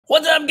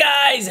What's up,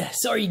 guys?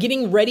 So are you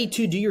getting ready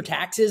to do your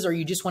taxes, or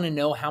you just want to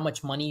know how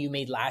much money you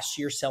made last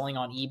year selling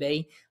on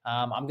eBay?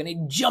 I'm going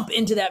to jump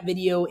into that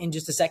video in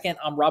just a second.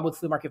 I'm Rob with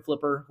Flea Market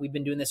Flipper. We've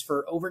been doing this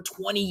for over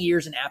 20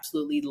 years and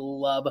absolutely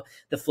love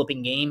the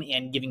flipping game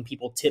and giving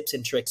people tips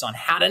and tricks on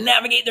how to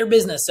navigate their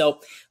business. So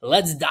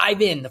let's dive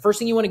in. The first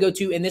thing you want to go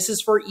to, and this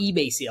is for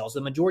eBay sales.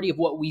 The majority of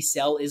what we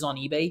sell is on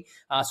eBay.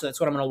 So that's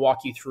what I'm going to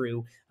walk you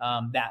through,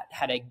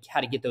 how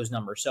to get those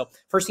numbers. So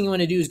first thing you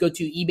want to do is go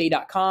to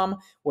ebay.com.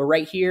 We're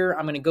right here.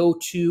 I'm going to go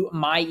to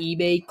My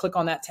eBay, click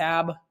on that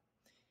tab,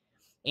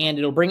 and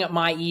it'll bring up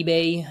My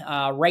eBay.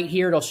 Right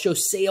here, it'll show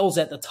sales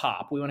at the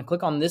top. We want to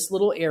click on this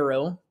little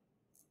arrow,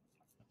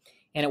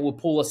 and it will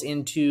pull us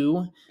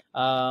into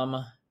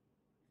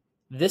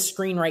this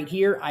screen right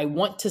here. I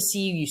want to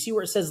see, you see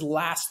where it says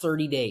last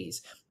 30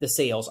 days, the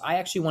sales. I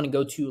actually want to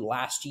go to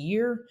last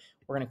year.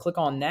 We're going to click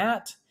on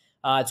that.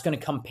 It's going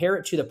to compare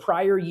it to the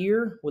prior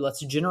year. Well,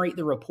 let's generate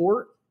the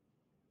report.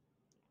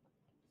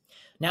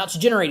 Now it's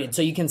generated.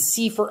 So you can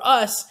see for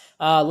us,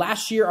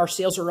 last year, our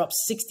sales are up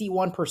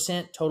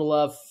 61%, total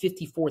of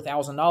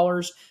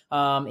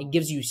 $54,000. It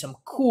gives you some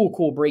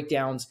cool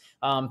breakdowns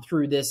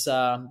through this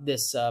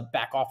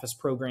back office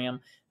program.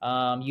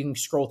 You can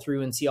scroll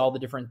through and see all the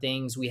different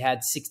things. We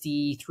had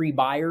 63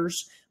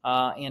 buyers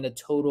and a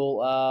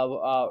total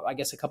of, I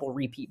guess, a couple of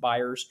repeat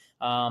buyers,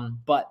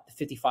 but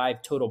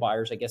 55 total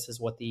buyers, I guess, is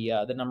what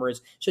the number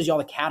is. Shows you all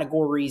the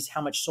categories,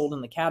 how much sold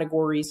in the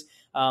categories,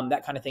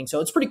 that kind of thing. So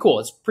it's pretty cool.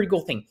 It's a pretty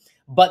cool thing.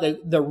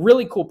 But the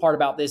really cool part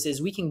about this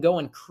is we can go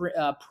and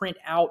print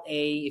out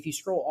if you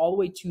scroll all the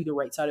way to the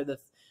right side of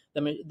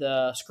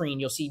the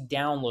screen, you'll see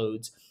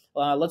downloads.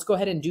 Let's go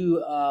ahead and do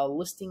a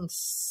listing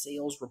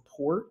sales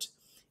report.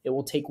 It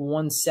will take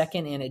 1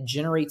 second and it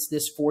generates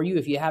this for you.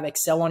 If you have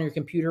Excel on your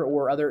computer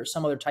or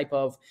some other type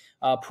of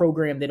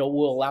program that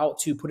will allow it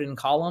to put it in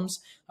columns,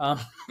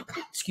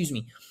 excuse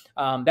me,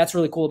 that's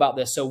really cool about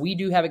this. So we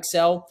do have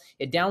Excel.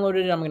 It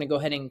downloaded it. I'm going to go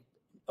ahead and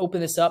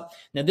open this up.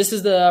 Now, this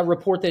is the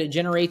report that it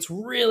generates.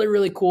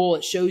 Really cool.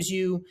 It shows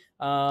you,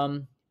 you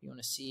want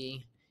to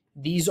see,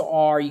 these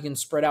are, you can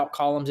spread out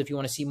columns if you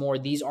want to see more.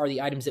 These are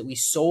the items that we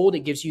sold. It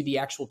gives you the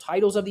actual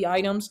titles of the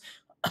items.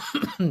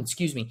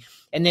 Excuse me.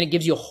 And then it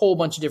gives you a whole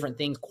bunch of different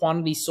things,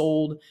 quantity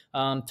sold,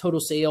 total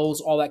sales,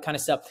 all that kind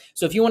of stuff.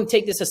 So if you want to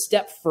take this a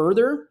step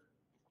further,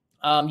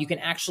 you can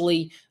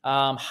actually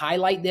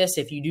highlight this.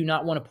 If you do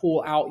not want to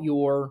pull out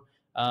your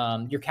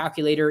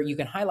calculator, you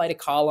can highlight a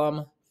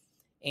column,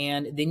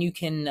 and then you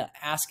can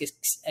ask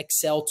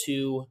Excel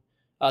to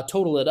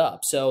total it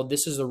up. So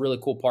this is a really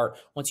cool part.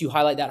 Once you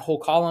highlight that whole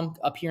column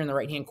up here in the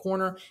right-hand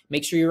corner,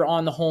 make sure you're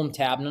on the home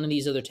tab, none of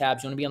these other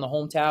tabs. You want to be on the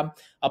home tab.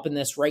 Up in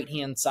this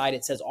right-hand side,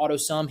 it says auto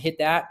sum, hit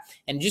that,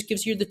 and it just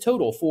gives you the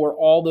total for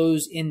all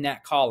those in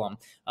that column.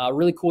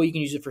 Really cool. You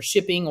can use it for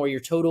shipping or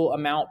your total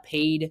amount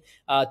paid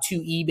to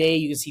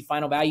eBay. You can see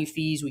final value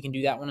fees. We can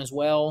do that one as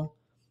well.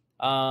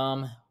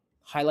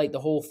 Highlight the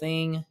whole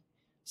thing.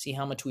 See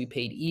how much we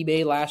paid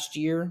eBay last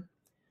year.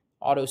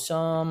 Auto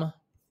sum.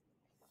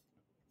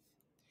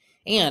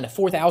 And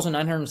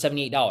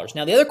 $4,978.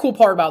 Now, the other cool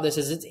part about this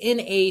is it's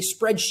in a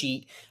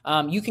spreadsheet.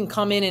 You can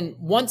come in, and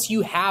once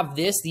you have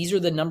this, these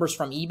are the numbers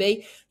from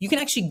eBay. You can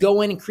actually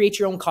go in and create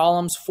your own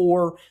columns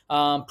for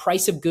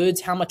price of goods,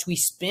 how much we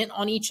spent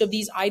on each of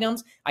these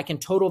items. I can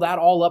total that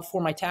all up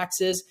for my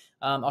taxes.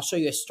 I'll show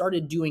you. I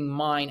started doing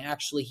mine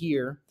actually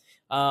here.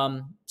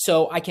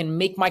 So I can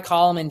make my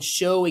column and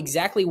show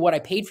exactly what I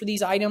paid for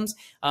these items,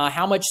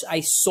 how much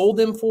I sold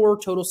them for,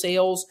 total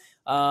sales,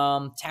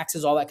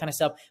 taxes, all that kind of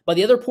stuff. But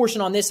the other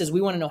portion on this is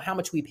we want to know how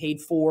much we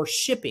paid for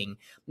shipping.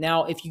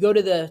 Now, if you go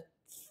to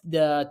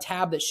the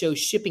tab that shows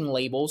shipping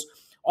labels,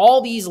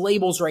 all these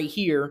labels right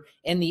here,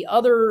 and the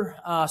other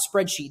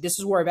spreadsheet, this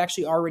is where I've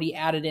actually already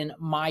added in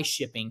my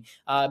shipping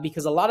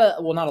because a lot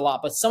of, well, not a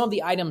lot, but some of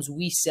the items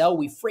we sell,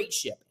 we freight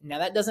ship. Now,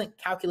 that doesn't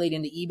calculate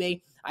into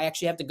eBay. I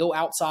actually have to go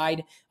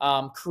outside,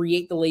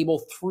 create the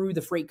label through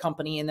the freight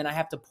company, and then I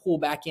have to pull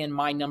back in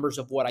my numbers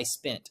of what I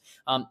spent.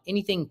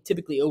 Anything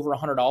typically over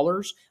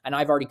 $100, and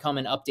I've already come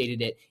and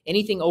updated it.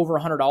 Anything over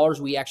 $100,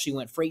 we actually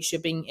went freight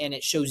shipping, and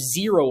it shows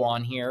 0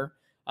 on here.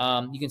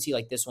 You can see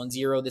like this one,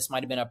 0. This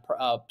might have been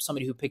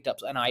somebody who picked up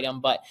an item,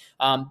 but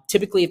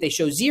typically if they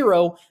show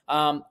 0,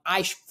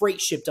 I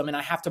freight shipped them, and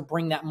I have to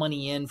bring that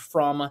money in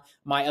from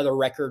my other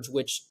records,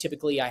 which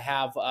typically I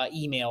have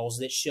emails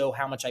that show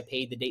how much I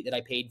paid, the date that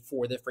I paid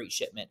for the freight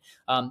shipment.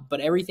 But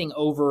everything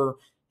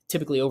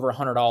typically over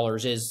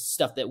 $100 is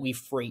stuff that we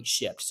freight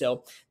shipped.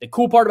 So the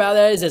cool part about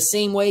that is the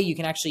same way you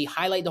can actually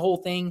highlight the whole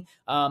thing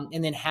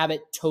and then have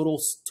it total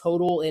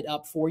it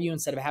up for you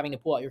instead of having to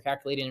pull out your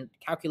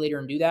calculator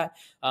and do that.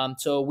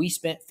 So we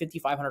spent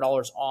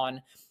 $5,500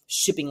 on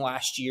shipping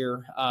last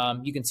year.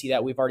 You can see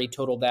that we've already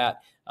totaled that.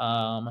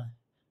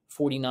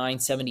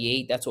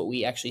 $49.78. That's what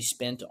we actually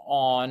spent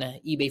on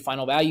eBay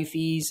final value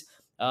fees.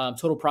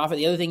 total profit.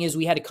 The other thing is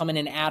we had to come in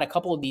and add a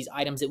couple of these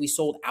items that we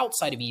sold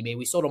outside of eBay.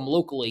 We sold them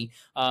locally.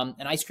 An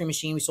ice cream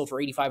machine we sold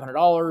for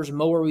 $8,500, a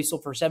mower we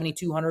sold for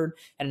 $7,200,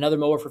 and another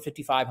mower for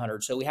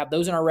 $5,500. So we have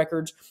those in our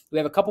records. We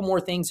have a couple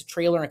more things, a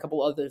trailer and a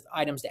couple other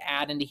items to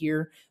add into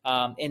here.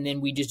 And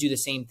then we just do the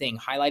same thing,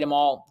 highlight them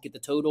all, get the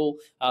total.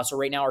 So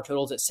right now our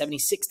total is at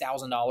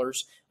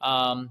 $76,000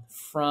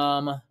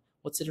 from,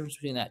 what's the difference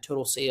between that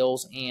total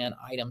sales and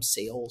item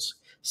sales?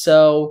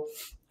 So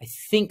I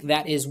think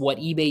that is what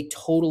eBay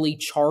totally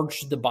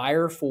charged the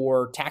buyer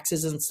for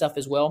taxes and stuff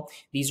as well.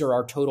 These are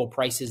our total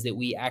prices that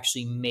we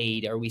actually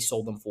made or we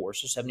sold them for.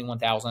 So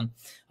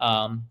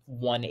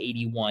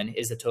 $71,181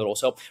 is the total.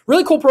 So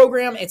really cool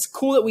program. It's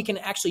cool that we can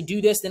actually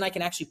do this. Then I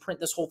can actually print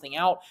this whole thing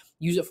out,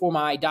 use it for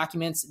my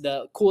documents.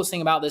 The coolest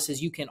thing about this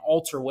is you can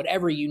alter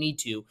whatever you need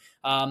to.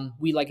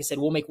 Like I said,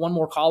 we'll make one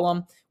more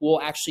column. We'll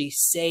actually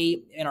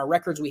say in our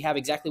records, we have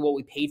exactly what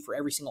we paid for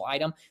every single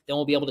item. Then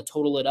we'll be able to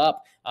total it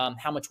up,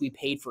 how much we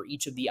paid for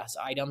each of the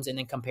items, and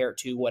then compare it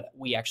to what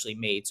we actually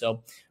made.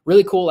 So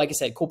really cool. Like I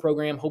said, cool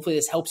program. Hopefully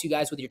this helps you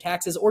guys with your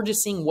taxes or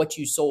just seeing what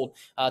you sold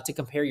to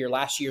compare your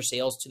last year's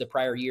sales to the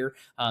prior year.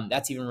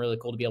 That's even really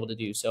cool to be able to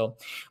do. So,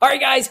 all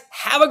right, guys,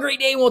 have a great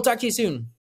day and we'll talk to you soon.